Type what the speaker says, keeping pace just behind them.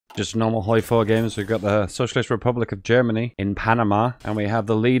Just normal HOI4 games. We've got the Socialist Republic of Germany in Panama. And we have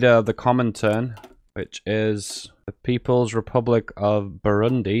the leader of the Comintern, which is the People's Republic of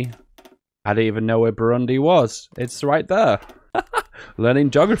Burundi. I didn't even know where Burundi was. It's right there. Learning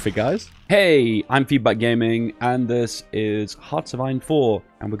geography, guys. Hey, I'm FeedBackGaming, and this is Hearts of Iron 4.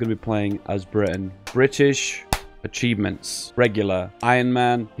 And we're going to be playing as Britain. British achievements. Regular. Iron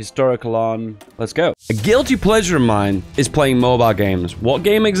Man. Historical on. Let's go. A guilty pleasure of mine is playing mobile games. What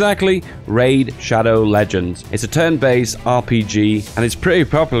game exactly? Raid Shadow Legends. It's a turn-based RPG, and it's pretty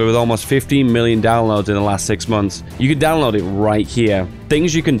popular with almost 15 million downloads in the last 6 months. You can download it right here.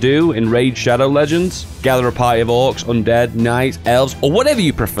 Things you can do in Raid Shadow Legends: gather a party of orcs, undead, knights, elves, or whatever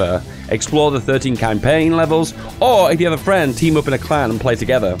you prefer. Explore the 13 campaign levels, or if you have a friend, team up in a clan and play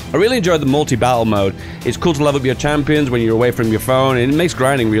together. I really enjoy the multi-battle mode. It's cool to level up your champions when you're away from your phone, and it makes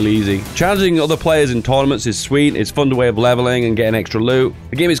grinding really easy. Challenging other players in tournaments is sweet. It's a fun way of leveling and getting extra loot.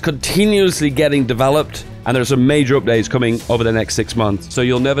 The game is continuously getting developed, and there are some major updates coming over the next 6 months, so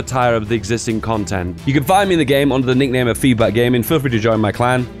you'll never tire of the existing content. You can find me in the game under the nickname of FeedBackGaming. Feel free to join my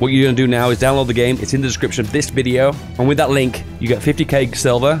clan. What you're going to do now is download the game. It's in the description of this video, and with that link, you get 50k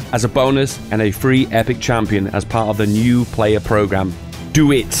silver as a bonus and a free epic champion as part of the new player program.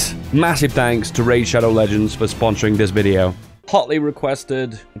 Do it! Massive thanks to Raid Shadow Legends for sponsoring this video. Hotly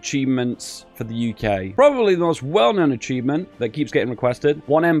requested achievements for the UK. Probably the most well-known achievement that keeps getting requested.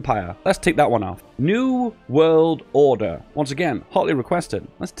 One Empire. Let's tick that one off. New World Order. Once again, hotly requested.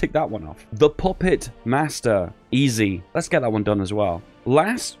 Let's tick that one off. The Puppetmaster. Easy. Let's get that one done as well.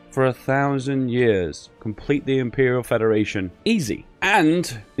 Last for 1,000 years. Complete the Imperial Federation. Easy.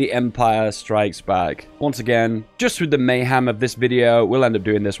 And the Empire Strikes Back. Once again, just with the mayhem of this video, we'll end up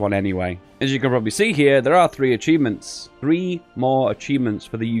doing this one anyway. As you can probably see here, there are 3 achievements. 3 more achievements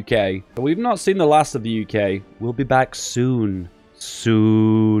for the UK. But we've not seen the last of the UK. We'll be back soon.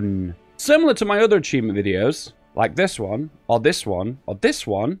 Soon. Similar to my other achievement videos, like this one, or this one, or this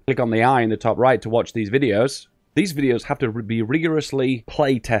one. Click on the eye in the top right to watch these videos. These videos have to be rigorously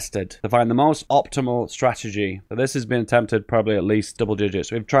play tested to find the most optimal strategy. So this has been attempted probably at least double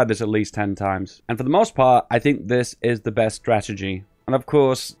digits. We've tried this at least 10 times. And for the most part, I think this is the best strategy. And of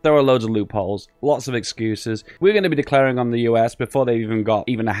course, there are loads of loopholes, lots of excuses. We're going to be declaring on the US before they've even got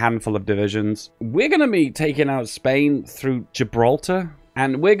even a handful of divisions. We're going to be taking out Spain through Gibraltar.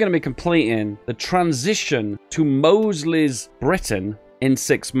 And we're going to be completing the transition to Mosley's Britain in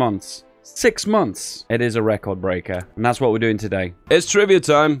 6 months. 6 months. It is a record breaker, and that's what we're doing today. It's trivia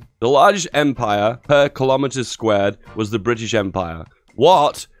time. The largest empire per kilometer squared was the British Empire.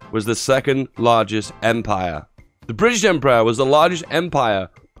 What was the second largest empire? The British Empire was the largest empire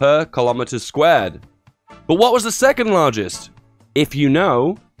per kilometer squared. But what was the second largest? If you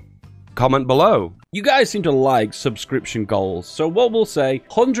know, comment below. You guys seem to like subscription goals, so what we'll say,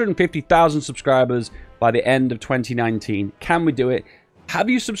 150,000 subscribers by the end of 2019. Can we do it? Have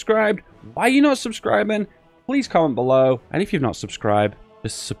you subscribed? Why are you not subscribing? Please comment below. And if you've not subscribed,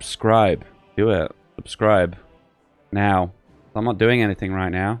 just subscribe. Do it. Subscribe. Now. I'm not doing anything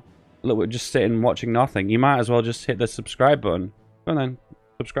right now. Look, we're just sitting watching nothing. You might as well just hit the subscribe button. Go on then.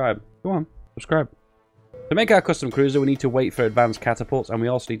 Subscribe. Go on. Subscribe. To make our custom cruiser, we need to wait for advanced catapults, and we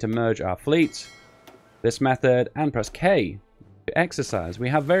also need to merge our fleets. This method, and press K to exercise. We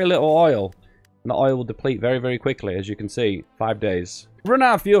have very little oil. And the oil will deplete very, very quickly, as you can see. 5 days. We're run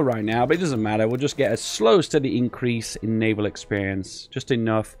out of fuel right now, but it doesn't matter. We'll just get a slow, steady increase in naval experience. Just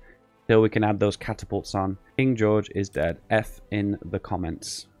enough till we can add those catapults on. King George is dead. F in the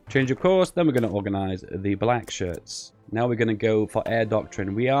comments. Change of course. Then we're going to organize the black shirts. Now we're going to go for air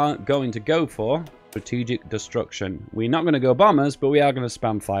doctrine. We are going to go for strategic destruction. We're not going to go bombers, but we are going to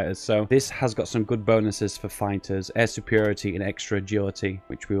spam fighters. So this has got some good bonuses for fighters. Air superiority and extra agility,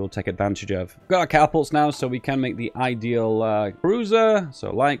 which we will take advantage of. We've got our catapults now, so we can make the ideal cruiser.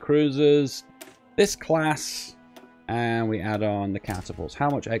 So light cruisers, this class, and we add on the catapults. How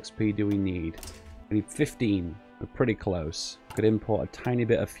much XP do we need? We need 15. We're pretty close. We could import a tiny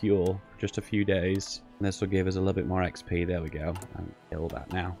bit of fuel for just a few days. And this will give us a little bit more XP. There we go. And kill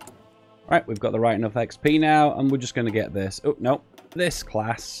that now. Right, we've got the right enough XP now, and we're just going to get this. Oh, no. This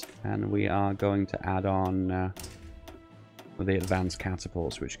class. And we are going to add on the advanced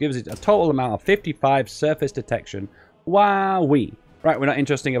catapults, which gives it a total amount of 55 surface detection. Wowee. Right, we're not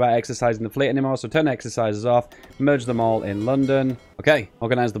interested about exercising the fleet anymore, so turn exercises off. Merge them all in London. Okay,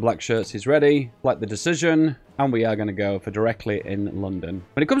 organize the black shirts. He's ready. Select the decision. And we are going to go for directly in London.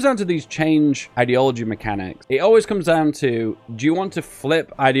 When it comes down to these change ideology mechanics, it always comes down to, do you want to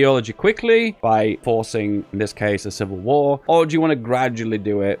flip ideology quickly by forcing, in this case, a civil war? Or do you want to gradually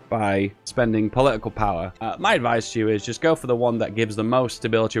do it by spending political power? My advice to you is just go for the one that gives the most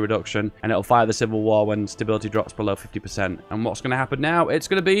stability reduction, and it'll fire the civil war when stability drops below 50%. And what's going to happen now? It's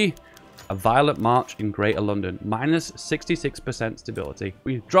going to be a violent march in Greater London, minus 66% stability.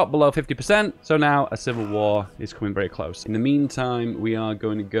 We've dropped below 50%, so now a civil war is coming very close. In the meantime, we are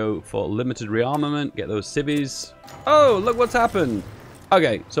going to go for limited rearmament, get those civvies. Oh, look what's happened.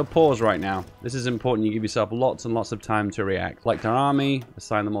 Okay, so pause right now. This is important. You give yourself lots and lots of time to react. Select our army,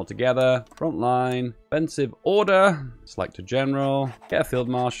 assign them all together. Front line, offensive order, select a general, get a field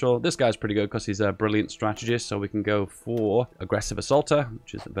marshal. This guy's pretty good because he's a brilliant strategist, so we can go for aggressive assaulter,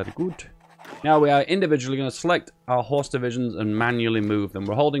 which is very good. Now we are individually going to select our horse divisions and manually move them.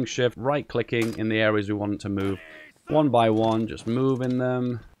 We're holding shift, right-clicking in the areas we want to move. One by one, just moving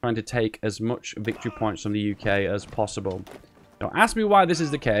them, trying to take as much victory points from the UK as possible. Don't ask me why this is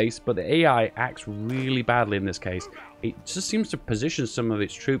the case, but the AI acts really badly in this case. It just seems to position some of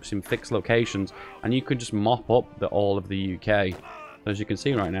its troops in fixed locations, and you could just mop up all of the UK. So as you can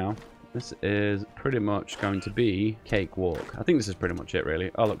see right now, this is pretty much going to be cakewalk. I think this is pretty much it,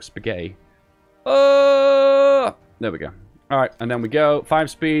 really. Oh, look, spaghetti. Oh, there we go. All right, and then we go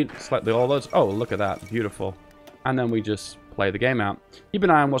 5 speed, select all those. Oh, look at that, beautiful. And then we just play the game out. Keep an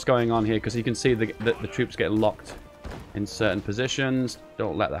eye on what's going on here, because you can see the troops get locked in certain positions.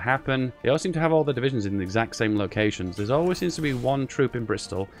 Don't let that happen. They all seem to have all the divisions in the exact same locations. There's always seems to be one troop in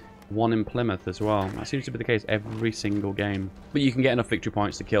Bristol, one in Plymouth as well. That seems to be the case every single game. But you can get enough victory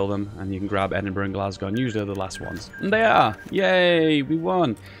points to kill them, and you can grab Edinburgh and Glasgow, and usually they're the last ones. And they are! Yay! We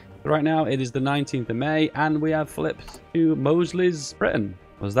won! Right now it is the 19th of May, and we have flipped to Mosley's Britain.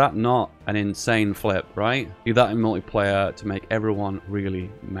 Was that not an insane flip, right? Do that in multiplayer to make everyone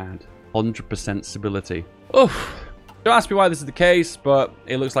really mad. 100% stability. Oof! Don't ask me why this is the case, but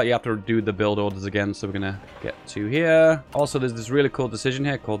it looks like you have to do the build orders again, so we're going to get to here. Also, there's this really cool decision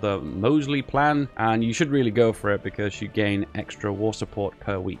here called the Mosley Plan, and you should really go for it because you gain extra war support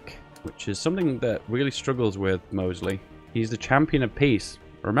per week, which is something that really struggles with Mosley. He's the champion of peace.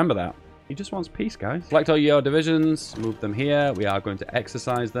 Remember that. He just wants peace, guys. Select all your divisions, move them here. We are going to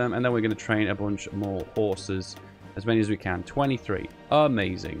exercise them, and then we're going to train a bunch more horses, as many as we can. 23.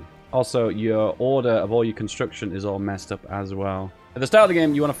 Amazing. Also, your order of all your construction is all messed up as well. At the start of the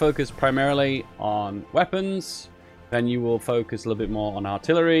game, you want to focus primarily on weapons. Then you will focus a little bit more on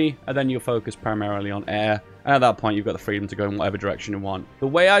artillery. And then you'll focus primarily on air. And at that point, you've got the freedom to go in whatever direction you want. The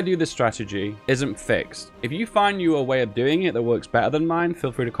way I do this strategy isn't fixed. If you find a way of doing it that works better than mine,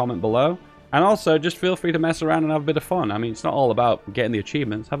 feel free to comment below. And also, just feel free to mess around and have a bit of fun. I mean, it's not all about getting the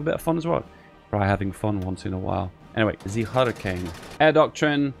achievements. Have a bit of fun as well. Try having fun once in a while. Anyway, the Hurricane. Air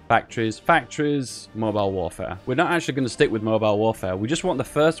Doctrine, factories, mobile warfare. We're not actually going to stick with mobile warfare. We just want the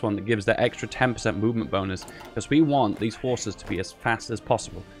first one that gives the extra 10% movement bonus, because we want these horses to be as fast as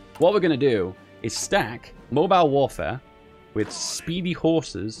possible. What we're going to do is stack mobile warfare with speedy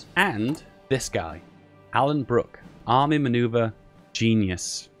horses and this guy, Alan Brooke, army maneuver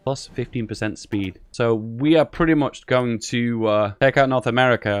genius. Plus 15% speed. So we are pretty much going to take out North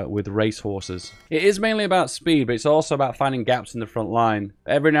America with race horses. It is mainly about speed, but it's also about finding gaps in the front line.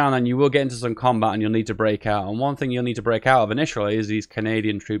 Every now and then you will get into some combat and you'll need to break out. And one thing you'll need to break out of initially is these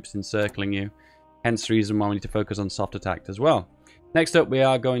Canadian troops encircling you. Hence the reason why we need to focus on soft attack as well. Next up, we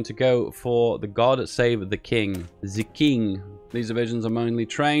are going to go for the God Save the King. The King. These divisions are mainly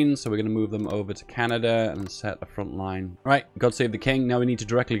trained, so we're going to move them over to Canada and set a front line. Right, God Save the King. Now we need to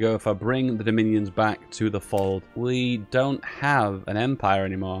directly go for bring the Dominions back to the fold. We don't have an empire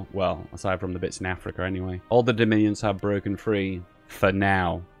anymore. Well, aside from the bits in Africa anyway. All the Dominions have broken free for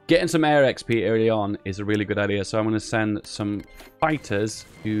now. Getting some air XP early on is a really good idea, so I'm going to send some fighters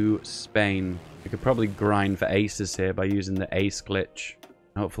to Spain. We could probably grind for aces here by using the ace glitch.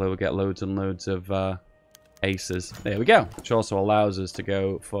 Hopefully we'll get loads and loads of aces. There we go. Which also allows us to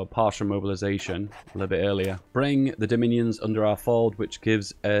go for partial mobilization a little bit earlier. Bring the Dominions under our fold, which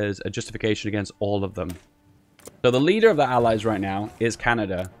gives us a justification against all of them. So the leader of the allies right now is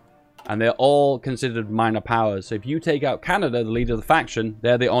Canada. And they're all considered minor powers. So if you take out Canada, the leader of the faction,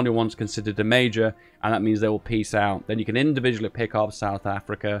 they're the only ones considered a major. And that means they will peace out. Then you can individually pick off South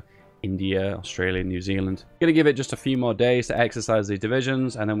Africa, India, Australia, New Zealand. Gonna give it just a few more days to exercise these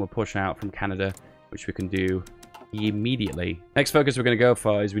divisions, and then we'll push out from Canada, which we can do immediately. Next focus we're gonna go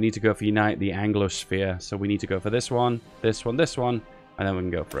for is we need to go for Unite the Anglosphere. So we need to go for this one, and and then we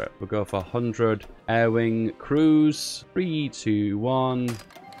can go for it. We'll go for 100 air wing crews. 3, 2, 1,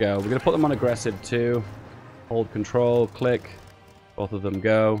 go. We're going to put them on aggressive too. Hold control, click. Both of them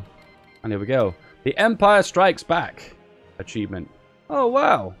go. And here we go. The Empire Strikes Back achievement. Oh,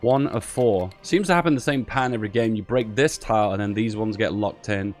 wow. 1 of 4. Seems to happen the same pattern every game. You break this tile and then these ones get locked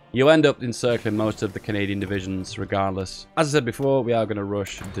in. You'll end up encircling most of the Canadian divisions regardless. As I said before, we are going to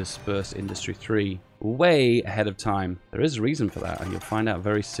rush Disperse Industry 3 way ahead of time. There is a reason for that and you'll find out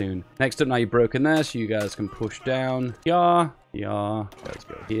very soon. Next up, now you've broken there, so you guys can push down. Let's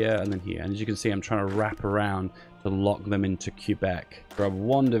go here and then here. And as you can see, I'm trying to wrap around to lock them into Quebec. Grab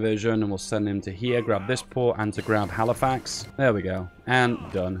 1 division and we'll send them to here. Grab this port and to grab Halifax. There we go. And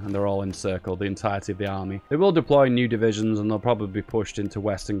done. And they're all encircled, the entirety of the army. They will deploy new divisions and they'll probably be pushed into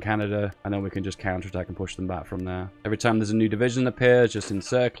Western Canada. And then we can just counterattack and push them back from there. Every time there's a new division appears, just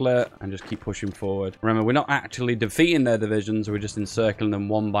encircle it and just keep pushing forward. Remember, we're not actually defeating their divisions. We're just encircling them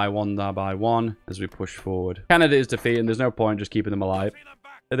one by one as we push forward. Canada is defeated. There's no point just keeping them alive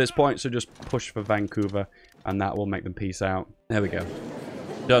at this point, so just push for Vancouver and that will make them peace out. There we go.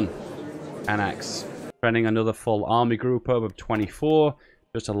 Done. Annex. Training another full army group up of 24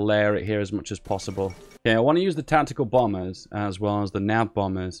 just to layer it here as much as possible. Okay, I want to use the tactical bombers as well as the nav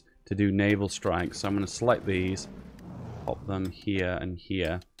bombers to do naval strikes. So I'm going to select these, pop them here and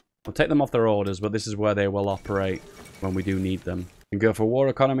here. We'll take them off their orders, but this is where they will operate when we do need them. We can go for war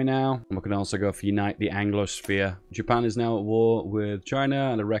economy now, and we can also go for Unite the Anglosphere. Japan is now at war with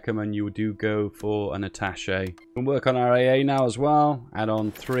China, and I recommend you do go for an attaché. We can work on our AA now as well. Add on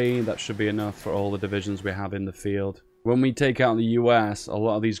 3, that should be enough for all the divisions we have in the field. When we take out the US, a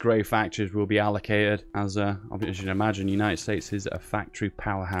lot of these grey factories will be allocated. As you can imagine, the United States is a factory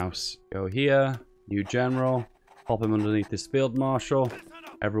powerhouse. Go here, new general, pop him underneath this field marshal.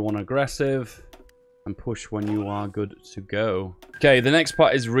 Everyone aggressive. And push when you are good to go. Okay, the next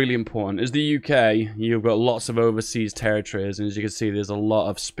part is really important. As the UK, you've got lots of overseas territories, and as you can see, there's a lot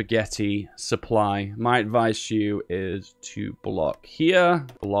of spaghetti supply. My advice to you is to block here,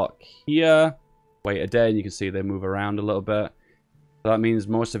 wait a day, and you can see they move around a little bit. So that means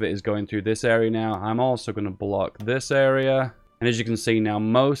most of it is going through this area now. I'm also going to block this area. And as you can see now,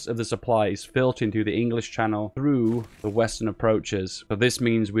 most of the supply is filtering through the English Channel through the western approaches. So this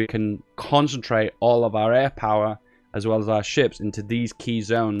means we can concentrate all of our air power as well as our ships into these key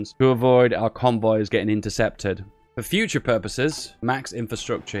zones to avoid our convoys getting intercepted. For future purposes, max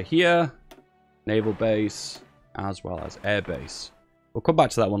infrastructure here, naval base, as well as air base. We'll come back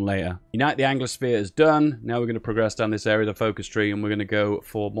to that one later. Unite the Anglosphere is done. Now we're going to progress down this area of the focus tree and we're going to go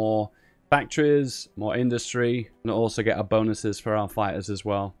for more factories, more industry, and also get our bonuses for our fighters as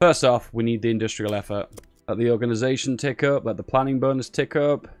well. First off, we need the industrial effort. Let the organization tick up, let the planning bonus tick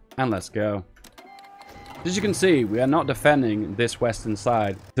up, and let's go. As you can see, we are not defending this western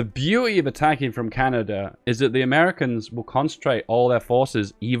side. The beauty of attacking from Canada is that the Americans will concentrate all their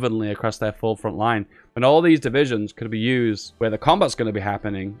forces evenly across their full front line. And all these divisions could be used where the combat's going to be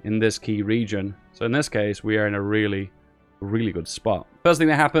happening in this key region. So in this case, we are in a really good spot. First thing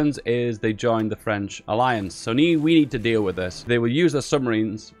that happens is they join the French alliance. So we need to deal with this. They will use their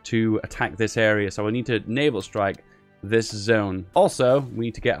submarines to attack this area. So we need to naval strike this zone. Also, we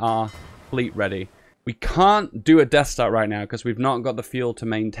need to get our fleet ready. We can't do a Death Star right now because we've not got the fuel to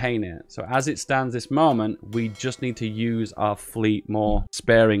maintain it. So as it stands this moment, we just need to use our fleet more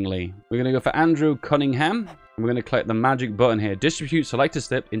sparingly. We're going to go for Andrew Cunningham. And we're going to click the magic button here. Distribute selected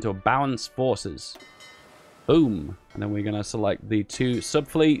ship into balanced forces. Boom. And then we're going to select the 2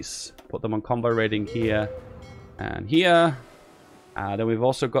 subfleets, put them on convoy rating here and here. Then we've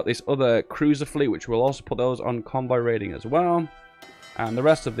also got this other cruiser fleet, which we'll also put those on convoy rating as well. And the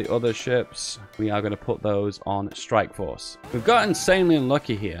rest of the other ships, we are going to put those on strike force. We've got insanely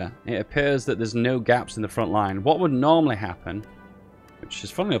unlucky here. It appears that there's no gaps in the front line. What would normally happen, which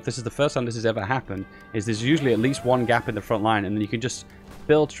is funny enough, this is the first time this has ever happened, is there's usually at least one gap in the front line, and then you can just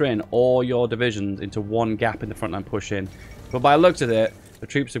filter in all your divisions into one gap in the front line, push in. But by the looks of it, the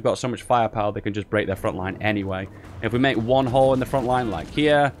troops have got so much firepower they can just break their front line anyway. If we make one hole in the front line like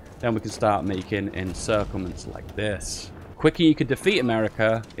here, then we can start making encirclements like this. The quicker you can defeat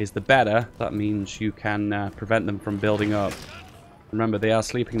America is the better. That means you can prevent them from building up. Remember, they are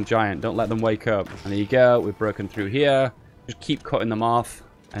sleeping giant. Don't let them wake up. And there you go. We've broken through here. Just keep cutting them off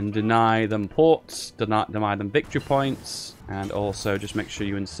and deny them ports, deny them victory points, and also just make sure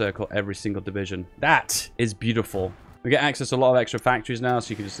you encircle every single division. That is beautiful. We get access to a lot of extra factories now, so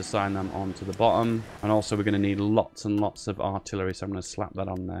you can just assign them onto the bottom. And also we're going to need lots and lots of artillery, so I'm going to slap that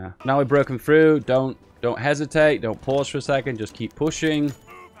on there. Now we've broken through. Don't hesitate. Don't pause for a second. Just keep pushing.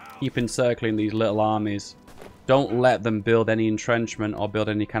 Keep encircling these little armies. Don't let them build any entrenchment or build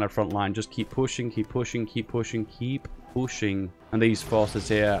any kind of front line. Just keep pushing, keep pushing, keep pushing, keep pushing. And these forces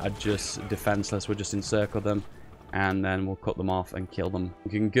here are just defenseless. We'll just encircle them, and then we'll cut them off and kill them.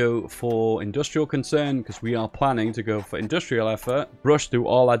 We can go for industrial concern because we are planning to go for industrial effort. Rush through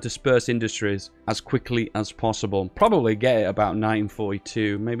all our dispersed industries as quickly as possible. Probably get it about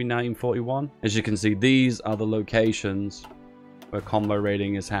 1942, maybe 1941. As you can see, these are the locations where convoy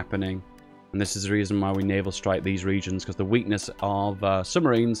raiding is happening. And this is the reason why we naval strike these regions, because the weakness of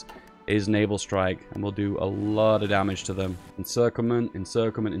submarines is naval strike, and we'll do a lot of damage to them. Encirclement,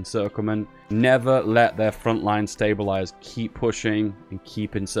 encirclement, encirclement. Never let their front line stabilize. Keep pushing and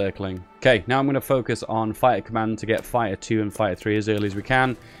keep encircling. Okay, now I'm going to focus on fighter command to get fighter 2 and fighter 3 as early as we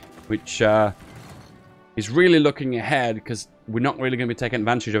can, which is really looking ahead, because we're not really going to be taking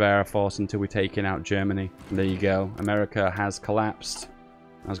advantage of Air Force until we're taking out Germany. And there you go. America has collapsed.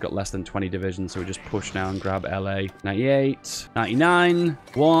 It's got less than 20 divisions, so we just push now and grab LA. 98, 99,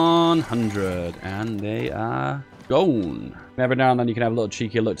 100, and they are gone. Every now and then you can have a little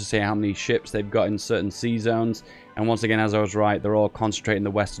cheeky look to see how many ships they've got in certain sea zones. And once again, as I was right, they're all concentrating the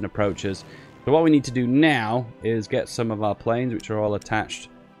western approaches. So what we need to do now is get some of our planes, which are all attached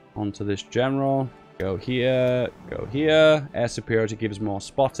onto this general. Go here, go here. Air superiority gives more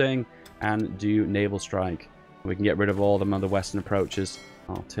spotting, and do naval strike. We can get rid of all them on the western approaches.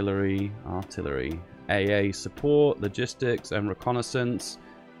 Artillery, artillery. AA support, logistics and reconnaissance.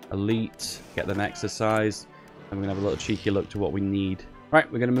 Elite, get them exercise. And we're going to have a little cheeky look to what we need.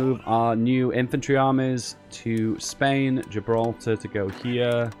 Right, we're going to move our new infantry armies to Spain, Gibraltar to go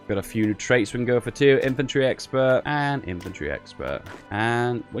here. Got a few new traits we can go for too. Infantry expert and infantry expert.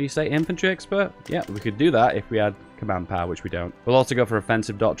 And what do you say, infantry expert? Yeah, we could do that if we had command power, which we don't. We'll also go for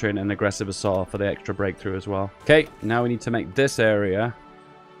offensive doctrine and aggressive assault for the extra breakthrough as well. Okay, now we need to make this area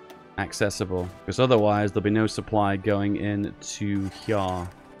accessible, because otherwise there'll be no supply going into here.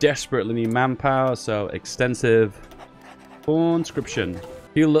 Desperately need manpower, so extensive conscription.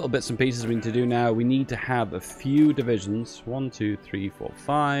 A few little bits and pieces we need to do now. We need to have a few divisions. 1, 2, 3, 4,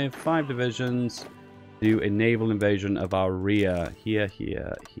 5 divisions. Do a naval invasion of our rear. Here,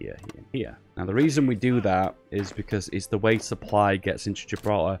 here, here, here, here. Now the reason we do that is because it's the way supply gets into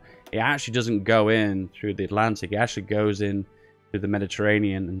Gibraltar. It actually doesn't go in through the Atlantic. It actually goes in through the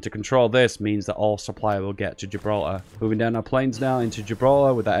Mediterranean, and to control this means that all supply will get to Gibraltar. Moving down our planes now into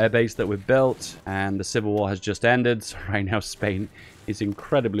Gibraltar with that airbase that we've built, and the civil war has just ended, so right now Spain is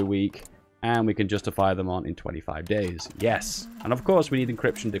incredibly weak, and we can justify them on in 25 days. Yes, and of course we need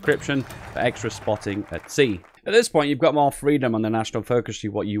encryption decryption for extra spotting at sea. At this point, you've got more freedom on the national focus sheet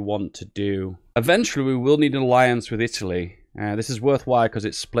what you want to do. Eventually, we will need an alliance with Italy. This is worthwhile because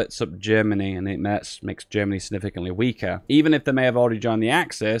it splits up Germany and it makes Germany significantly weaker. Even if they may have already joined the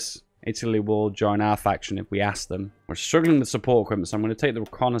Axis, Italy will join our faction if we ask them. We're struggling with support equipment, so I'm going to take the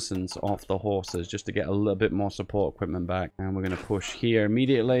reconnaissance off the horses just to get a little bit more support equipment back. And we're going to push here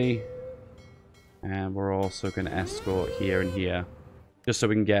immediately. And we're also going to escort here and here, just so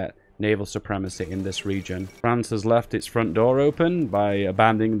we can get naval supremacy in this region. France has left its front door open by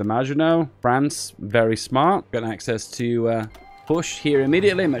abandoning the Maginot. France, very smart. Got access to push here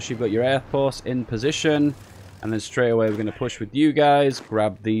immediately. Make sure you've got your air force in position. And then straight away we're going to push with you guys.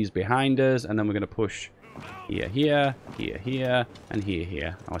 Grab these behind us. And then we're going to push here, here, here, here, and here,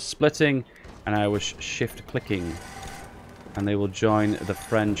 here. I was splitting and I was shift clicking. And they will join the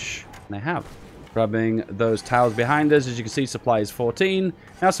French. And they have. Grabbing those towers behind us. As you can see, supply is 14.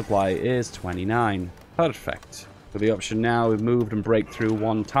 Now supply is 29. Perfect. With the option now, we've moved and break through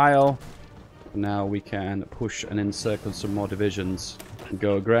one tile. Now we can push and encircle some more divisions. And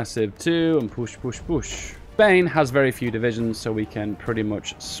go aggressive too, and push, push, push. Spain has very few divisions, so we can pretty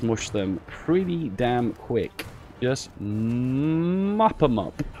much smush them pretty damn quick. Just mop them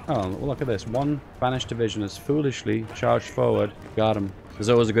up. Oh, look at this. One Spanish division has foolishly charged forward. Got him. There's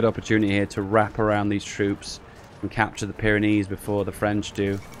always a good opportunity here to wrap around these troops and capture the Pyrenees before the French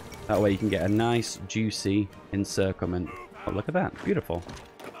do. That way you can get a nice, juicy encirclement. Oh, look at that. Beautiful.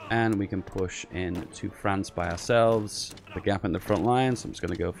 And we can push into France by ourselves. The gap in the front line, so I'm just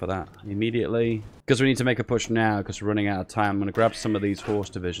going to go for that immediately. Because we need to make a push now, because we're running out of time. I'm going to grab some of these horse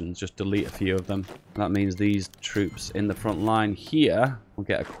divisions, just delete a few of them. That means these troops in the front line here will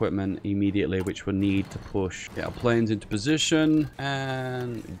get equipment immediately, which we'll need to push. Get our planes into position,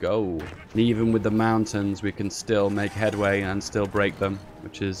 and go. And even with the mountains, we can still make headway and still break them,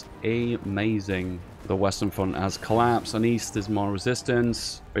 which is amazing. The western front has collapsed, and east is more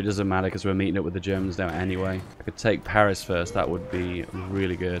resistance. But it doesn't matter because we're meeting up with the Germans now anyway. I could take Paris first. That would be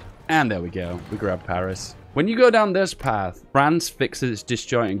really good. And there we go. We grab Paris. When you go down this path, France fixes its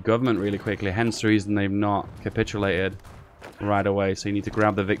disjointed government really quickly, hence the reason they've not capitulated right away. So you need to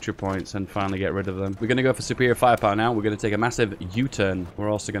grab the victory points and finally get rid of them. We're going to go for superior firepower now. We're going to take a massive U-turn. We're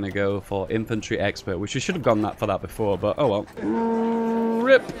also going to go for infantry expert, which we should have gone for that before, but oh well.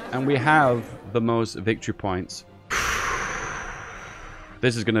 Rip! And we have the most victory points.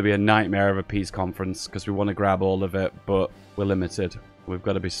 This is going to be a nightmare of a peace conference because we want to grab all of it, but we're limited. We've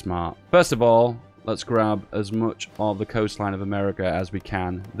got to be smart. First of all, let's grab as much of the coastline of America as we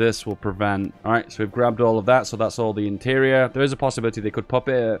can. This will prevent... Alright, so we've grabbed all of that, so that's all the interior. There is a possibility they could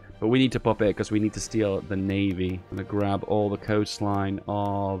puppet it, but we need to puppet it because we need to steal the navy. I'm going to grab all the coastline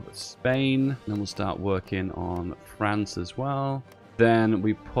of Spain, and then we'll start working on France as well. Then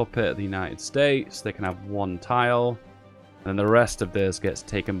we puppet the United States. They can have one tile. And the rest of this gets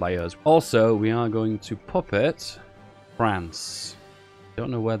taken by us. Also, we are going to puppet France.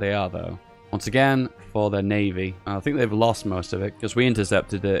 Don't know where they are, though. Once again, for their navy. I think they've lost most of it because we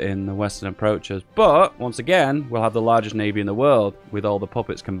intercepted it in the western approaches. But, once again, we'll have the largest navy in the world with all the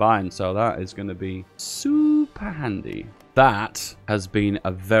puppets combined. So that is going to be super handy. That has been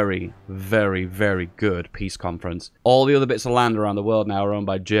a very, very, very good peace conference. All the other bits of land around the world now are owned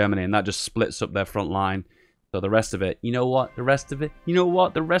by Germany, and that just splits up their front line. So the rest of it, you know what? The rest of it, you know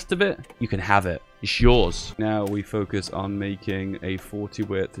what? The rest of it, you can have it. It's yours. Now we focus on making a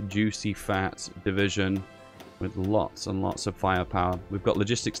 40-width, juicy fat division with lots and lots of firepower. We've got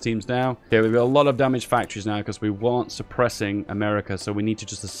logistics teams now. Okay, we've got a lot of damaged factories now because we want suppressing America. So we need to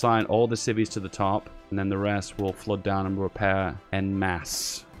just assign all the civvies to the top, and then the rest will flood down and repair en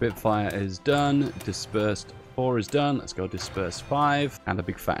masse. Spitfire is done. Dispersed 4 is done. Let's go disperse 5. And a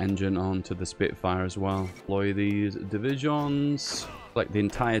big fat engine onto the Spitfire as well. Deploy these divisions. Select the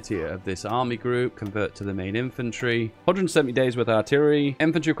entirety of this army group. Convert to the main infantry. 170 days with artillery.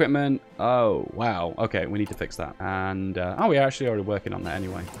 Infantry equipment. Oh, wow. Okay, we need to fix that. And, oh, we're actually already working on that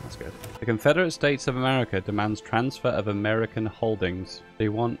anyway. That's good. The Confederate States of America demands transfer of American holdings. They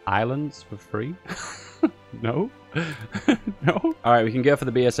want islands for free? No? No? Alright, we can go for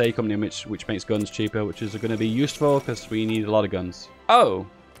the BSA company, which makes guns cheaper, which is going to be useful because we need a lot of guns. Oh!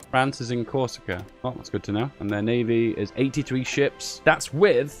 France is in Corsica. Oh, that's good to know. And their navy is 83 ships. That's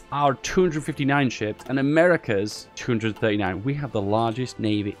with our 259 ships and America's 239. We have the largest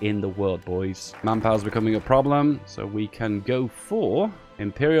navy in the world, boys. Manpower's becoming a problem, so we can go for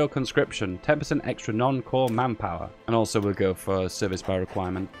Imperial conscription, 10% extra non-core manpower. And also we'll go for service by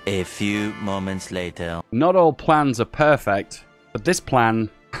requirement. A few moments later. Not all plans are perfect, but this plan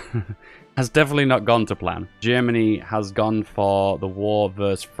has definitely not gone to plan. Germany has gone for the war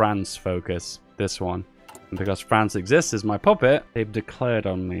versus France focus, this one. And because France exists as my puppet, they've declared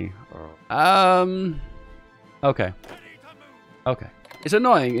on me. Okay. Okay. It's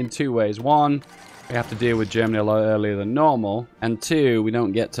annoying in two ways. One, we have to deal with Germany a lot earlier than normal. And two, we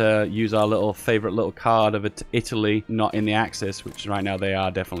don't get to use our little favorite little card of Italy not in the Axis, which right now they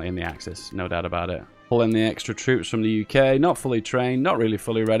are definitely in the Axis, no doubt about it. Pull in the extra troops from the UK, not fully trained, not really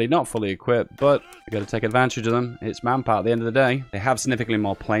fully ready, not fully equipped, but we got to take advantage of them. It's manpower at the end of the day. They have significantly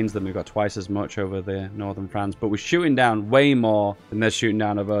more planes than we've got, twice as much over the northern France, but we're shooting down way more than they're shooting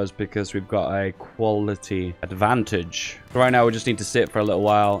down of us because we've got a quality advantage. Right now, we just need to sit for a little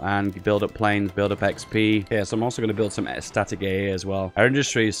while and build up planes, build up XP. Yeah, so I'm also going to build some static AA as well. Our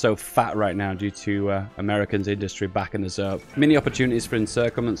industry is so fat right now due to Americans' industry backing us up. Many opportunities for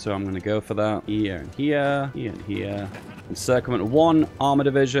encirclement, so I'm going to go for that. Here and here, here and here. Encirclement 1 armor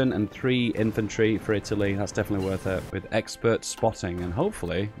division and 3 infantry for Italy. That's definitely worth it. With expert spotting and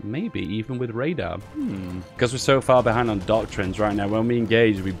hopefully, maybe even with radar. Because we're so far behind on doctrines right now, when we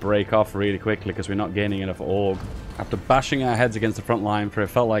engage, we break off really quickly because we're not gaining enough org. After bashing our heads against the front line for it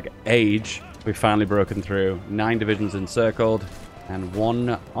felt like age, we've finally broken through. 9 divisions encircled and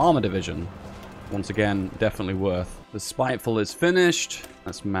 1 armor division. Once again, definitely worth. The Spiteful is finished.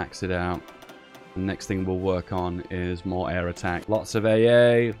 Let's max it out. The next thing we'll work on is more air attack. Lots of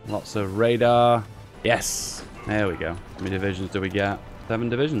AA, lots of radar. Yes! There we go. How many divisions do we get? 7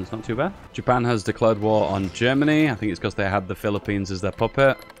 divisions, not too bad. Japan has declared war on Germany. I think it's because they had the Philippines as their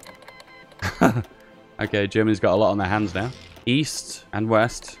puppet. Okay, Germany's got a lot on their hands now. East and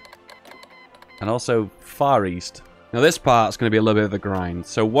west. And also far east. Now this part's going to be a little bit of a grind.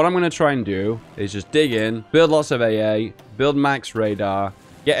 So what I'm going to try and do is just dig in, build lots of AA, build max radar,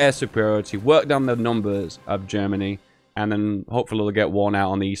 get air superiority, work down the numbers of Germany, and then hopefully they'll get worn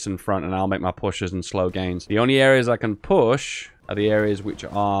out on the eastern front and I'll make my pushes and slow gains. The only areas I can push are the areas which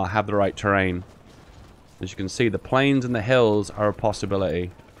have the right terrain. As you can see, the plains and the hills are a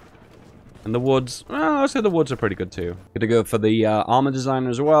possibility. And the woods, well, I'd say the woods are pretty good too. Gonna go for the armor designer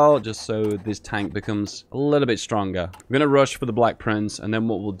as well, just so this tank becomes a little bit stronger. I'm gonna rush for the Black Prince, and then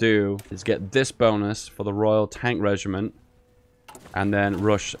what we'll do is get this bonus for the Royal Tank Regiment, and then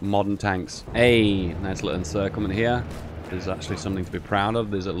rush modern tanks. Hey, nice little encirclement here. There's actually something to be proud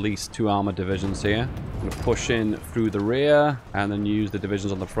of. There's at least 2 armor divisions here. I'm going to push in through the rear and then use the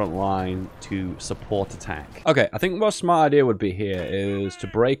divisions on the front line to support attack. Okay, I think what a smart idea would be here is to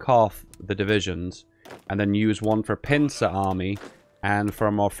break off the divisions and then use one for a pincer army and for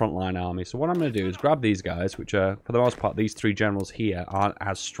a more frontline army. So what I'm going to do is grab these guys, which are, for the most part, these 3 generals here aren't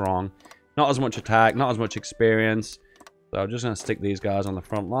as strong. Not as much attack, not as much experience. So I'm just going to stick these guys on the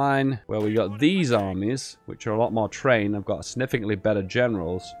front line, where we got these armies, which are a lot more trained. They've got significantly better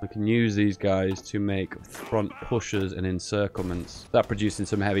generals. We can use these guys to make front pushes and encirclements. That producing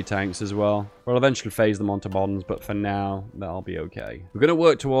some heavy tanks as well. We'll eventually phase them onto moderns, but for now, that'll be okay. We're going to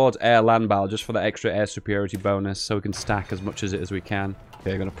work towards air-land battle just for the extra air superiority bonus, so we can stack as much as we can.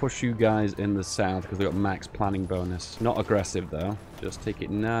 Okay, I'm going to push you guys in the south because we've got max planning bonus. Not aggressive, though. Just take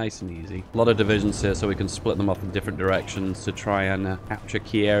it nice and easy. A lot of divisions here, so we can split them off in different directions to try and capture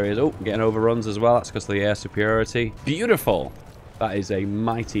key areas. Oh, getting overruns as well. That's because of the air superiority. Beautiful! That is a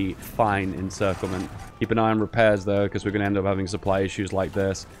mighty fine encirclement. Keep an eye on repairs, though, because we're going to end up having supply issues like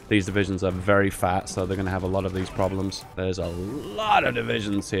this. These divisions are very fat, so they're going to have a lot of these problems. There's a lot of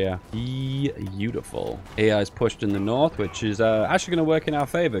divisions here. Beautiful. AI is pushed in the north, which is actually going to work in our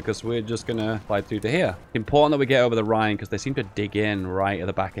favor, because we're just going to fly through to here. Important that we get over the Rhine, because they seem to dig in right at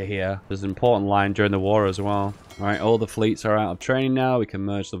the back of here. There's an important line during the war as well. All right, all the fleets are out of training now. We can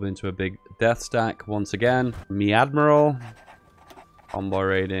merge them into a big death stack once again. Me Admiral. Convoy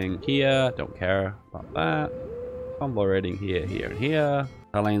rating here. Don't care about that. Convoy rating here, here, and here.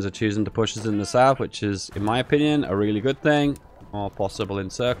 Our lanes are choosing to push us in the south, which is, in my opinion, a really good thing. More possible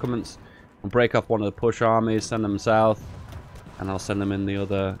encirclements. We'll break off one of the push armies, send them south. And I'll send them in the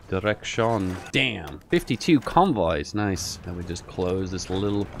other direction. Damn. 52 convoys. Nice. And we just close this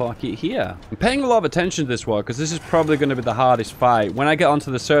little pocket here. I'm paying a lot of attention to this war because this is probably going to be the hardest fight. When I get onto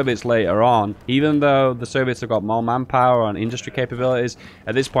the Soviets later on, even though the Soviets have got more manpower and industry capabilities,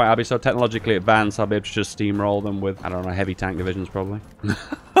 at this point I'll be so technologically advanced I'll be able to just steamroll them with, I don't know, heavy tank divisions probably.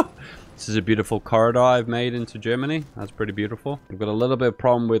 This is a beautiful corridor I've made into Germany. That's pretty beautiful. We've got a little bit of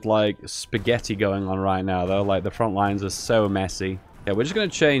problem with like spaghetti going on right now though. Like the front lines are so messy. Yeah, we're just going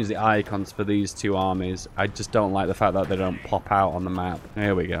to change the icons for these 2 armies. I just don't like the fact that they don't pop out on the map.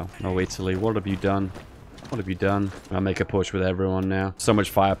 There we go. Oh, Italy, what have you done? What have you done? I'll make a push with everyone now. So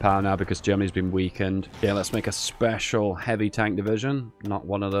much firepower now because Germany's been weakened. Yeah, let's make a special heavy tank division. Knock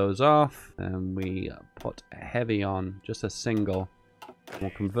one of those off. And we put heavy on. Just a single.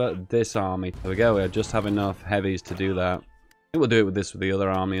 We'll convert this army. There we go. We just have enough heavies to do that. I think we'll do it with this with the other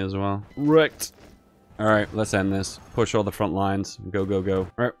army as well. Wrecked. Alright, let's end this. Push all the front lines. Go, go, go.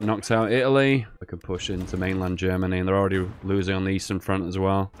 Alright, knocked out Italy. We can push into mainland Germany, and they're already losing on the eastern front as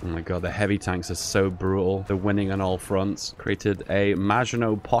well. Oh my god, the heavy tanks are so brutal. They're winning on all fronts. Created a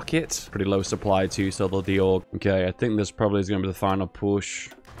Maginot Pocket. Pretty low supply too, so they'll deorg. Okay, I think this probably is going to be the final push.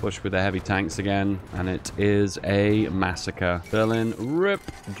 Push with the heavy tanks again, and it is a massacre. Berlin, rip.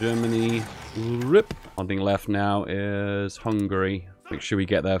 Germany, rip. One thing left now is Hungary. Make sure we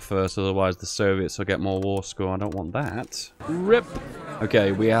get there first, otherwise the Soviets will get more war score. I don't want that. Rip.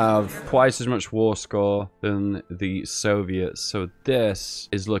 Okay, we have twice as much war score than the Soviets, so this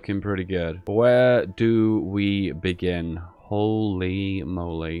is looking pretty good. Where do we begin? Holy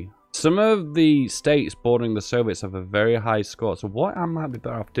moly. Some of the states bordering the Soviets have a very high score, so what I might be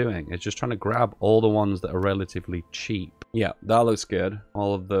better off doing is just trying to grab all the ones that are relatively cheap. Yeah, that looks good.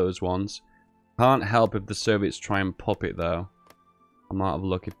 All of those ones. Can't help if the Soviets try and puppet though. I might have a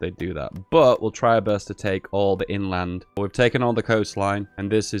look if they do that. But we'll try our best to take all the inland. We've taken all the coastline, and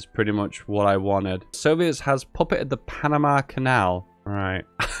this is pretty much what I wanted. Soviets has puppeted the Panama Canal. Right.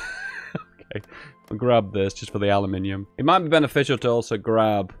 Okay. We'll grab this just for the aluminium. It might be beneficial to also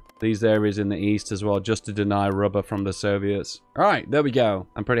grab these areas in the east as well, just to deny rubber from the Soviets. All right, there we go.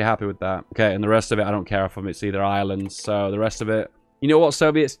 I'm pretty happy with that. Okay, and the rest of it, I don't care if it's either islands. So the rest of it, you know what,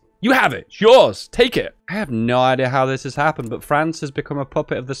 Soviets? You have it. It's yours. Take it. I have no idea how this has happened, but France has become a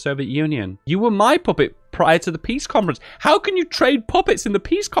puppet of the Soviet Union. You were my puppet prior to the peace conference. How can you trade puppets in the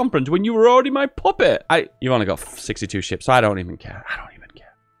peace conference when you were already my puppet? You only got 62 ships, so I don't even care. I don't even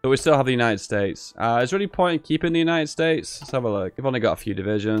care. But we still have the United States. Is there any point in keeping the United States? Let's have a look. We've only got a few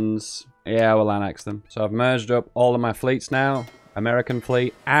divisions. Yeah, we'll annex them. So I've merged up all of my fleets now. American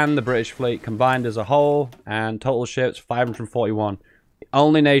fleet and the British fleet combined as a whole. And total ships, 541. The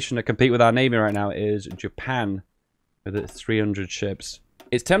only nation to compete with our navy right now is Japan with its 300 ships.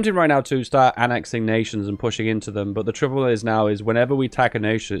 It's tempting right now to start annexing nations and pushing into them, but the trouble is now is whenever we attack a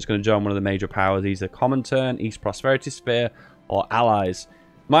nation, it's going to join one of the major powers, either Comintern, East Prosperity Sphere, or allies.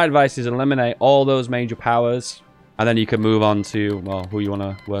 My advice is eliminate all those major powers, and then you can move on to, well, who you want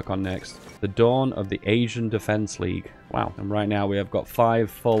to work on next. The dawn of the Asian Defense League. Wow. And right now we have got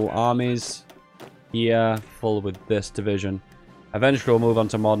 5 full armies here, full with this division. Eventually we'll move on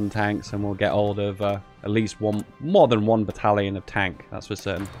to modern tanks and we'll get hold of at least more than one battalion of tank, that's for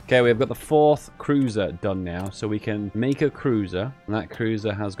certain. Okay, we've got the 4th cruiser done now, so we can make a cruiser, and that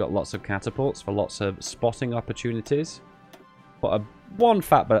cruiser has got lots of catapults for lots of spotting opportunities. Put one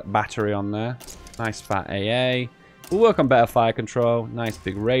fat battery on there, nice fat AA. We'll work on better fire control, nice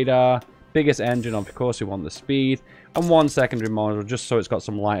big radar, biggest engine, of course we want the speed, and 1 secondary module just so it's got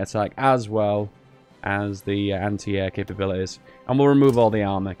some light attack as well as the anti-air capabilities. And we'll remove all the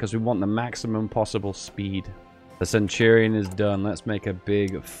armor because we want the maximum possible speed. The Centurion is done. Let's make a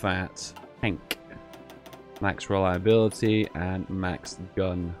big fat tank. Max reliability and max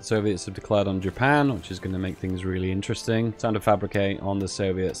gun. The Soviets have declared on Japan, which is going to make things really interesting. Time to fabricate on the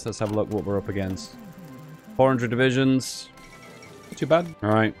Soviets. Let's have a look what we're up against. 400 divisions. Not too bad.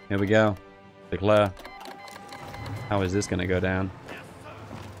 All right, here we go. Declare. How is this going to go down?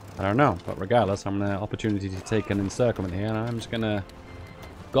 I don't know, but regardless, I'm an opportunity to take an encirclement here, and I'm just going to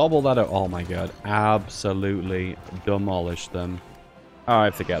gobble that up. Oh my god, absolutely demolish them.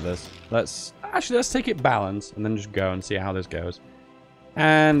 Alright, forget this. Let's take it balanced, and then just go and see how this goes.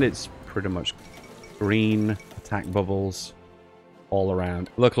 And it's pretty much green attack bubbles all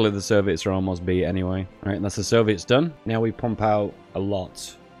around. Luckily, the Soviets are almost beat anyway. Alright, that's the Soviets done. Now we pump out a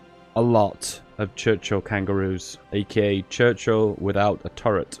lot of Churchill kangaroos, aka Churchill without a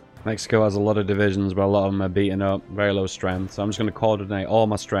turret. Mexico has a lot of divisions, but a lot of them are beaten up, very low strength. So I'm just going to coordinate all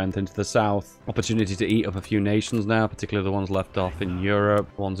my strength into the south. Opportunity to eat up a few nations now, particularly the ones left off in Europe.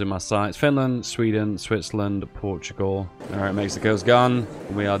 Ones in my sights: Finland, Sweden, Switzerland, Portugal. Alright, Mexico's gone.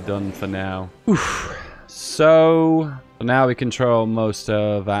 We are done for now. Oof. So now we control most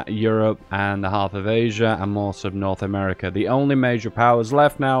of Europe and the half of Asia and most of North America. The only major powers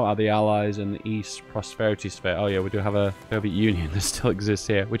left now are the Allies and the East Prosperity Sphere. Oh yeah, we do have a Soviet Union that still exists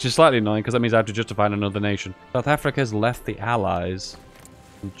here, which is slightly annoying because that means I have to justify another nation. South Africa's left the Allies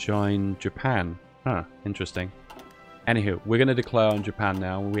and joined Japan. Huh, interesting. Anywho, we're going to declare on Japan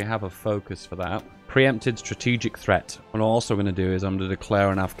now. We have a focus for that. Preempted strategic threat. What I'm also going to do is I'm going to declare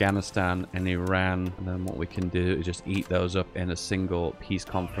on Afghanistan and Iran, and then what we can do is just eat those up in a single peace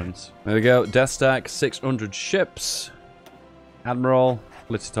conference. There we go. Death stack, 600 ships. Admiral,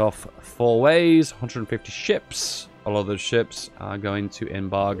 split it off 4 ways, 150 ships. All of those ships are going to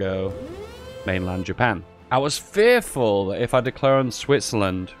embargo mainland Japan. I was fearful that if I declare on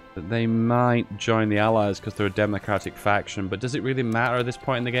Switzerland that they might join the Allies because they're a democratic faction, but does it really matter at this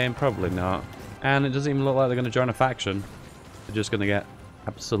point in the game? Probably not. And it doesn't even look like they're going to join a faction. They're just going to get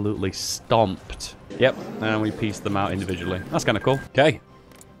absolutely stomped. Yep, and we pieced them out individually. That's kind of cool. Okay.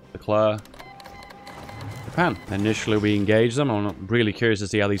 Declare Japan. Initially, we engage them. I'm really curious to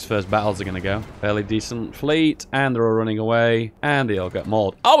see how these first battles are going to go. Fairly decent fleet, and they're all running away, and they all get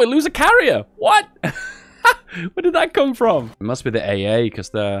mauled. Oh, we lose a carrier! What? Where did that come from? It must be the AA because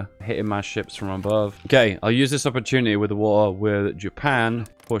they're hitting my ships from above. Okay, I'll use this opportunity with the war with Japan.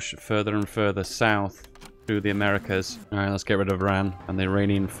 Push further and further south through the Americas. Alright, let's get rid of Iran and the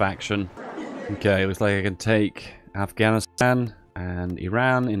Iranian faction. Okay, looks like I can take Afghanistan and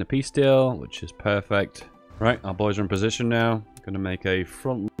Iran in a peace deal, which is perfect. Right, our boys are in position now. Going to make a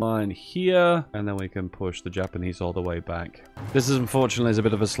front line here, and then we can push the Japanese all the way back. This is unfortunately a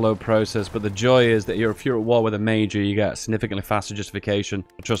bit of a slow process, but the joy is that if you're at war with a major, you get significantly faster justification.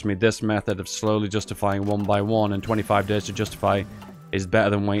 Trust me, this method of slowly justifying one by one and 25 days to justify is better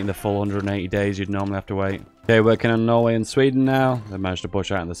than waiting the full 180 days you'd normally have to wait. Okay, working on Norway and Sweden now. They managed to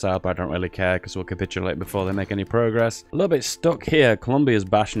push out in the south, but I don't really care because we'll capitulate before they make any progress. A little bit stuck here. Colombia's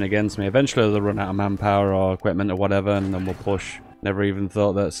bashing against me. Eventually they'll run out of manpower or equipment or whatever, and then we'll push. Never even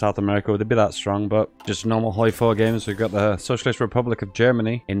thought that South America would be that strong, but just normal HOI4 games. We've got the Socialist Republic of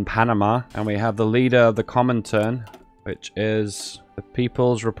Germany in Panama, and we have the leader of the Comintern, which is the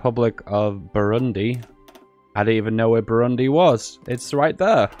People's Republic of Burundi. I didn't even know where Burundi was. It's right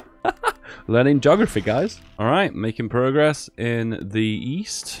there. Learning geography, guys. All right, making progress in the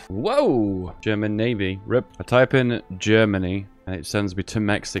east. Whoa! German Navy. Rip. I type in Germany, and it sends me to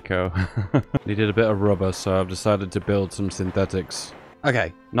Mexico. Needed a bit of rubber, so I've decided to build some synthetics.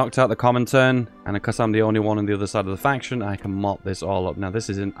 Okay, knocked out the common turn, and because I'm the only one on the other side of the faction, I can mop this all up. Now, this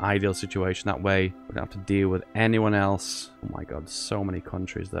is an ideal situation. That way, we don't have to deal with anyone else. Oh my god, so many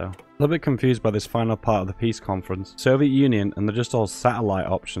countries, though. A little bit confused by this final part of the peace conference. Soviet Union, and they're just all satellite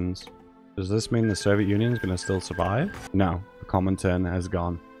options. Does this mean the Soviet Union is going to still survive? No, the common turn has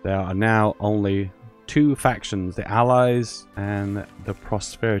gone. There are now only two factions, the Allies and the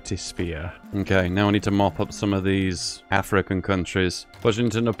Prosperity Sphere. Okay, now we need to mop up some of these African countries. Push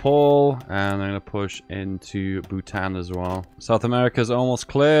into Nepal, and I'm going to push into Bhutan as well. South America's almost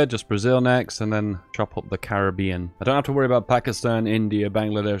clear, just Brazil next, and then chop up the Caribbean. I don't have to worry about Pakistan, India,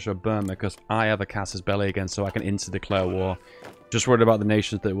 Bangladesh, or Burma, because I have a casus belli again, so I can insta-declare war. Just worried about the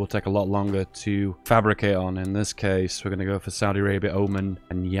nations that will take a lot longer to fabricate on. In this case, we're going to go for Saudi Arabia, Oman,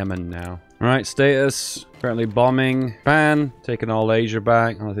 and Yemen now. Alright, status. Currently bombing Japan, taking all Asia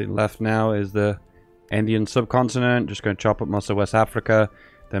back. All I think left now is the Indian subcontinent. Just going to chop up most of West Africa.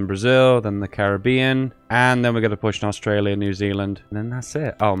 Then Brazil, then the Caribbean. And then we're going to push in Australia, New Zealand. And then that's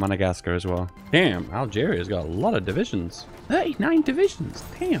it. Oh, Madagascar as well. Damn, Algeria's got a lot of divisions. 39 divisions.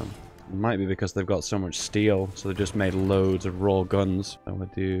 Damn. Might be because they've got so much steel, so they just made loads of raw guns. And we'll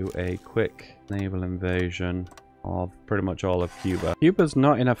do a quick naval invasion of pretty much all of Cuba. Cuba's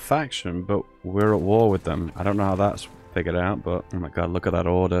not in a faction, but we're at war with them. I don't know how that's figured out, but oh my god, look at that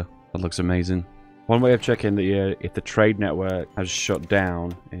order. That looks amazing. One way of checking that if the trade network has shut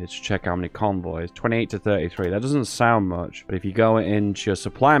down is to check how many convoys. 28 to 33. That doesn't sound much, but if you go into your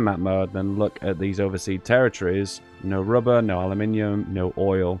supply map mode, then look at these overseas territories. No rubber, no aluminium, no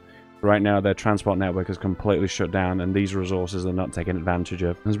oil. Right now, their transport network is completely shut down, and these resources are not taken advantage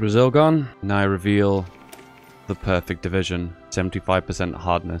of. Has Brazil gone? Now I reveal the perfect division. 75%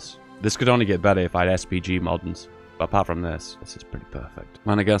 hardness. This could only get better if I had SPG mods. But apart from this is pretty perfect.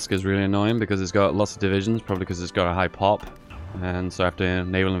 Madagascar is really annoying because it's got lots of divisions, probably because it's got a high pop. And so I have to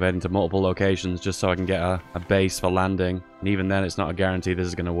naval invade into multiple locations just so I can get a base for landing. And even then, it's not a guarantee this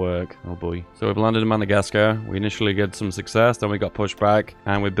is going to work. Oh boy. So we've landed in Madagascar. We initially get some success, then we got pushed back.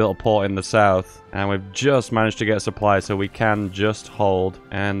 And we built a port in the south. And we've just managed to get supplies so we can just hold.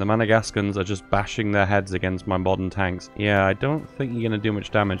 And the Madagascans are just bashing their heads against my modern tanks. Yeah, I don't think you're going to do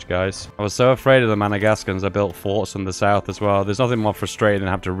much damage, guys. I was so afraid of the Madagascans, I built forts in the south as well. There's nothing more frustrating than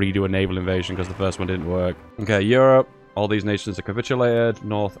have to redo a naval invasion because the first one didn't work. Okay, Europe. All these nations are capitulated.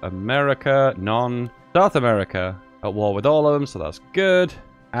 North America, none. South America, at war with all of them, so that's good.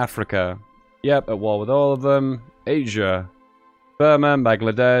 Africa, yep, at war with all of them. Asia, Burma,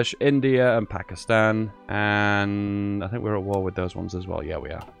 Bangladesh, India, and Pakistan. And I think we're at war with those ones as well. Yeah,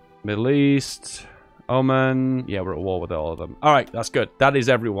 we are. Middle East, Oman. Yeah, we're at war with all of them. All right, that's good. That is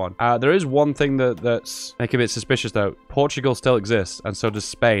everyone. There is one thing that's making a bit suspicious, though. Portugal still exists, and so does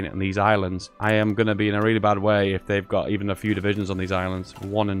Spain and these islands. I am going to be in a really bad way if they've got even a few divisions on these islands.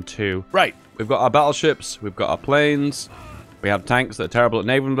 1 and 2. Right, we've got our battleships. We've got our planes. We have tanks that are terrible at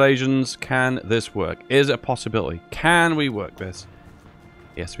naval invasions. Can this work? Is it a possibility? Can we work this?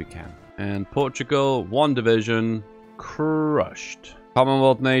 Yes, we can. And Portugal, 1 division. Crushed.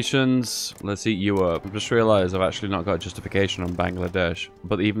 Commonwealth nations, let's eat you up. I've just realized I've actually not got a justification on Bangladesh,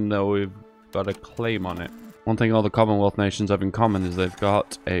 but even though we've got a claim on it. One thing all the Commonwealth nations have in common is they've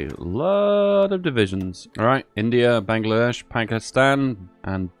got a lot of divisions. Alright, India, Bangladesh, Pakistan,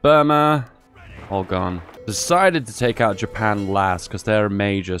 and Burma, all gone. Decided to take out Japan last because they're a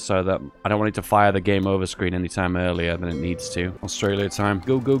major, so that I don't want it to fire the game over screen anytime earlier than it needs to. Australia time.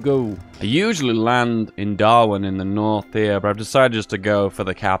 Go, go, go. I usually land in Darwin in the north here, but I've decided just to go for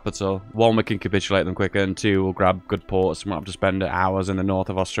the capital. 1, we can capitulate them quicker, and 2, we'll grab good ports and we'll have to spend hours in the north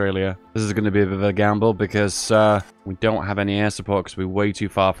of Australia. This is going to be a bit of a gamble because we don't have any air support because we're way too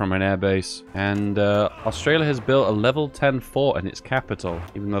far from an airbase. And Australia has built a level 10 fort in its capital,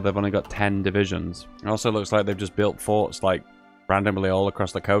 even though they've only got 10 divisions. It also looks like they've just built forts like randomly all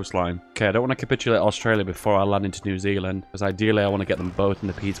across the coastline. Okay, I don't want to capitulate Australia before I land into New Zealand, because ideally I want to get them both in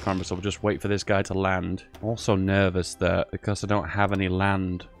the peace conference, so we'll just wait for this guy to land. I'm also nervous that because I don't have any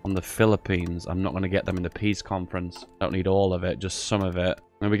land on the Philippines, I'm not going to get them in the peace conference. Don't need all of it, just some of it.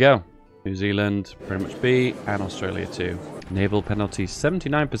 There we go. New Zealand, pretty much B, and Australia too. Naval penalty,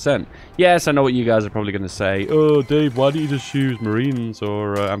 79%. Yes, I know what you guys are probably going to say. Oh, Dave, why don't you just use Marines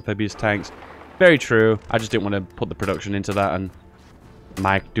or amphibious tanks? Very true. I just didn't want to put the production into that and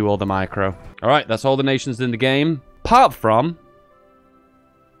do all the micro. Alright, that's all the nations in the game. Apart from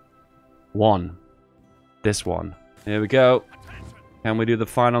 1. This one. Here we go. Can we do the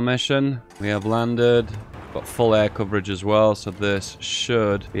final mission? We have landed. Got full air coverage as well, so this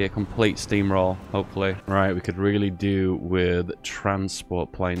should be a complete steamroll, hopefully. Right, we could really do with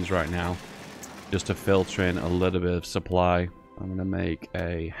transport planes right now, just to filter in a little bit of supply. I'm going to make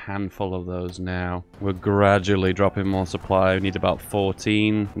a handful of those now. We're gradually dropping more supply. We need about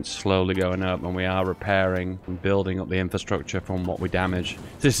 14. It's slowly going up, and we are repairing and building up the infrastructure from what we damage.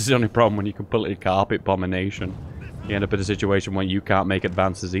 This is the only problem when you completely carpet bomb a nation. You end up in a situation where you can't make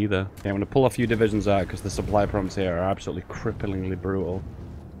advances either. Okay, I'm going to pull a few divisions out because the supply problems here are absolutely cripplingly brutal.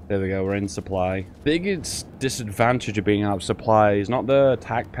 There we go, we're in supply. Biggest disadvantage of being out of supply is not the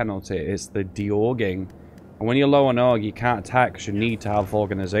attack penalty, it's the deorging. And when you're low on org, you can't attack because you need to have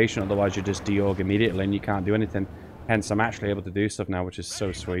organization, otherwise you just deorg immediately and you can't do anything. Hence, I'm actually able to do stuff now, which is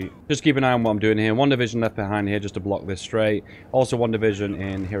so sweet. Just keep an eye on what I'm doing here. One division left behind here just to block this strait. Also one division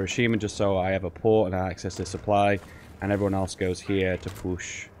in Hiroshima just so I have a port and I access to supply. And everyone else goes here to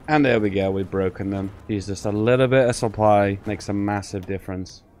push. And there we go, we've broken them. Use just a little bit of supply. Makes a massive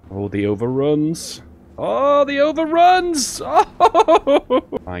difference. Oh, the overruns. Oh, the overruns! Oh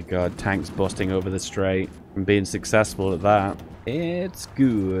my god, tanks busting over the strait and being successful at that. It's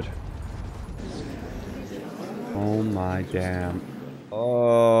good. Oh my damn.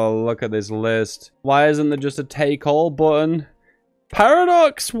 Oh, look at this list. Why isn't there just a take all button?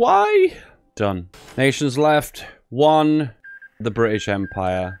 Paradox, why? Done. Nations left. 1. The British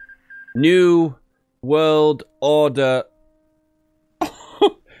Empire. New World Order.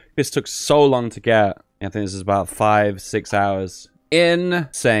 This took so long to get. I think this is about 5-6 hours.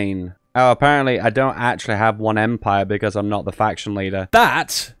 Insane. Oh, apparently I don't actually have one empire because I'm not the faction leader.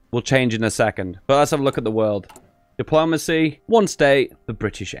 That will change in a second. But let's have a look at the world. Diplomacy, 1 state, the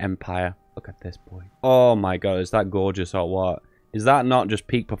British Empire. Look at this boy. Oh my god, is that gorgeous or what? Is that not just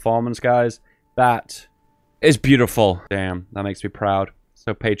peak performance, guys? That is beautiful. Damn, that makes me proud.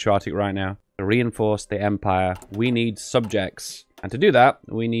 So patriotic right now. To reinforce the empire, we need subjects. And to do that,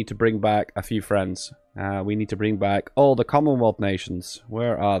 we need to bring back a few friends. We need to bring back all the Commonwealth nations.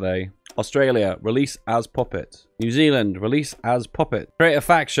 Where are they? Australia, release as puppet. New Zealand, release as puppet. Create a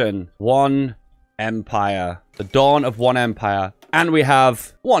faction. 1 empire. The dawn of 1 empire. And we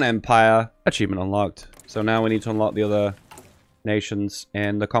have 1 empire. Achievement unlocked. So now we need to unlock the other nations.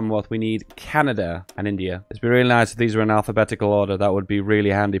 In the Commonwealth, we need Canada and India. It'd be really nice if these were in alphabetical order. That would be really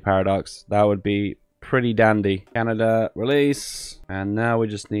handy, Paradox. That would be pretty dandy. Canada, release. And now we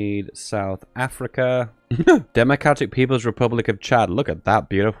just need South Africa. Democratic People's Republic of Chad. Look at that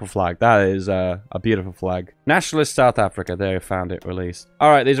beautiful flag. That is a beautiful flag. Nationalist South Africa. There, found it. Released.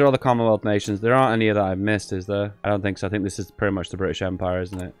 Alright, these are all the Commonwealth nations. There aren't any that I've missed, is there? I don't think so. I think this is pretty much the British Empire,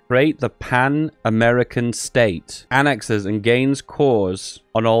 isn't it? Create the Pan-American State. Annexes and gains cores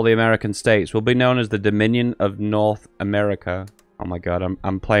on all the American states. Will be known as the Dominion of North America. Oh my god,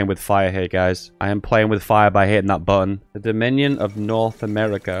 I'm playing with fire here, guys. I am playing with fire by hitting that button. The Dominion of North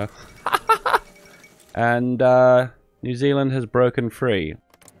America. And New Zealand has broken free.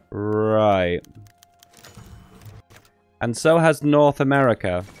 Right. And so has North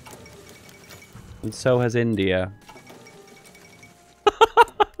America. And so has India.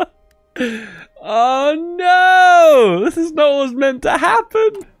 Oh no! This is not what was meant to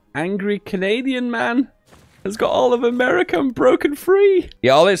happen! Angry Canadian man has got all of America and broken free.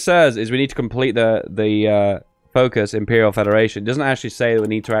 Yeah, all it says is we need to complete the focus Imperial Federation. It doesn't actually say that we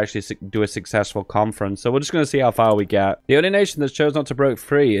need to actually do a successful conference. So we're just going to see how far we get. The only nation that chose not to break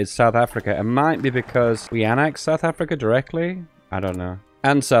free is South Africa. It might be because we annexed South Africa directly. I don't know.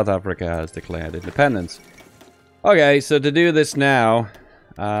 And South Africa has declared independence. Okay, so to do this now,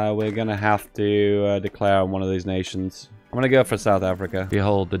 we're going to have to declare on one of these nations. I'm going to go for South Africa.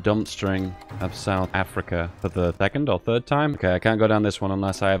 Behold, the dump string of South Africa for the 2nd or 3rd time. Okay, I can't go down this one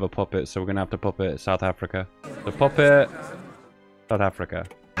unless I have a puppet, so we're going to have to puppet South Africa. The puppet, South Africa.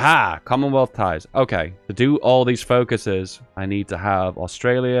 Ah, Commonwealth ties. Okay, to do all these focuses, I need to have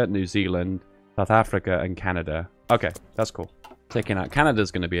Australia, New Zealand, South Africa, and Canada. Okay, that's cool. Taking out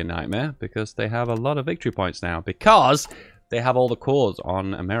Canada's going to be a nightmare because they have a lot of victory points now because they have all the cores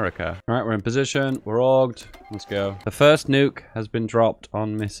on America. All right, we're in position. We're orged. Let's go. The first nuke has been dropped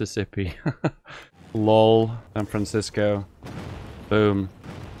on Mississippi. Lol. San Francisco. Boom.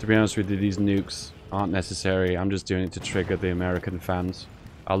 To be honest with you, these nukes aren't necessary. I'm just doing it to trigger the American fans.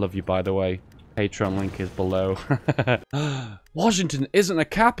 I love you, by the way. Patreon link is below. Washington isn't a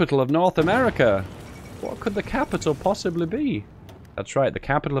capital of North America. What could the capital possibly be? That's right. The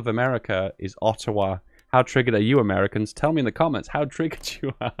capital of America is Ottawa. How triggered are you, Americans? Tell me in the comments how triggered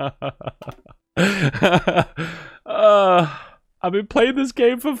you are. I've been playing this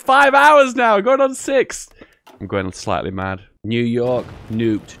game for 5 hours now, going on 6. I'm going slightly mad. New York,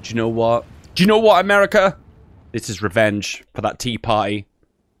 nuked. Do you know what? Do you know what, America? This is revenge for that tea party.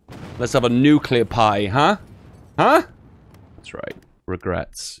 Let's have a nuclear party, huh? Huh? That's right.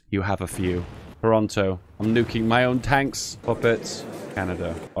 Regrets. You have a few. Toronto. I'm nuking my own tanks. Puppets.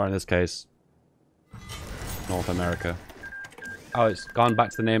 Canada. Or in this case, North America. Oh, it's gone back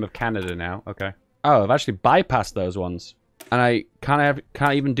to the name of Canada now. Okay. Oh, I've actually bypassed those ones. And I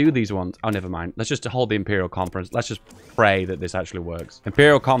can't even do these ones. Oh, never mind. Let's just hold the Imperial Conference. Let's just pray that this actually works.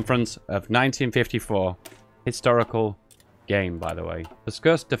 Imperial Conference of 1954. Historical game, by the way.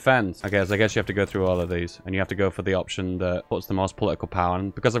 Discuss defense. Okay, so I guess you have to go through all of these. And you have to go for the option that puts the most political power.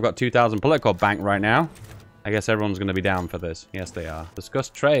 And because I've got 2,000 political bank right now, I guess everyone's going to be down for this. Yes, they are. Discuss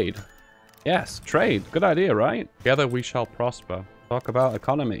trade. Yes, trade. Good idea, right? Together we shall prosper. Talk about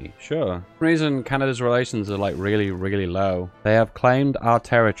economy. Sure. For some reason, Canada's relations are like really, really low. They have claimed our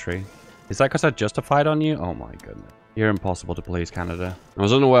territory. Is that because I justified on you? Oh my goodness. You're impossible to please, Canada. I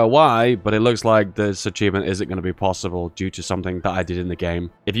was unaware why, but it looks like this achievement isn't going to be possible due to something that I did in the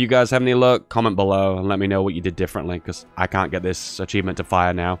game. If you guys have any luck, comment below and let me know what you did differently, because I can't get this achievement to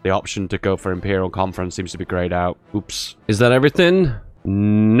fire now. The option to go for Imperial Conference seems to be grayed out. Oops. Is that everything?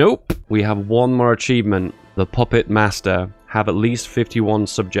 Nope. We have one more achievement. The Puppetmaster. Have at least 51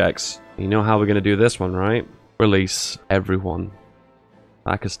 subjects. You know how we're going to do this one, right? Release everyone.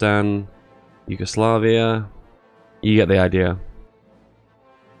 Pakistan, Yugoslavia. You get the idea.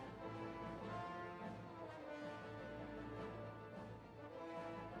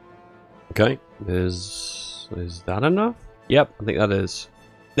 Okay. Is that enough? Yep, I think that is.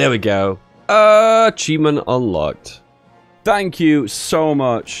 There we go. Achievement unlocked. Thank you so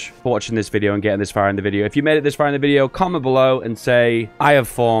much for watching this video and getting this far in the video. If you made it this far in the video, comment below and say, I have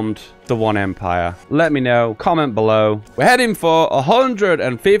formed the One Empire. Let me know. Comment below. We're heading for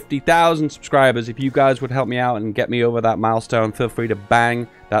 150,000 subscribers. If you guys would help me out and get me over that milestone, feel free to bang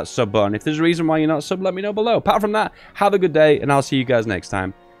that sub button. If there's a reason why you're not sub, let me know below. Apart from that, have a good day, and I'll see you guys next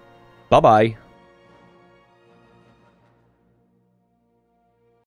time. Bye-bye.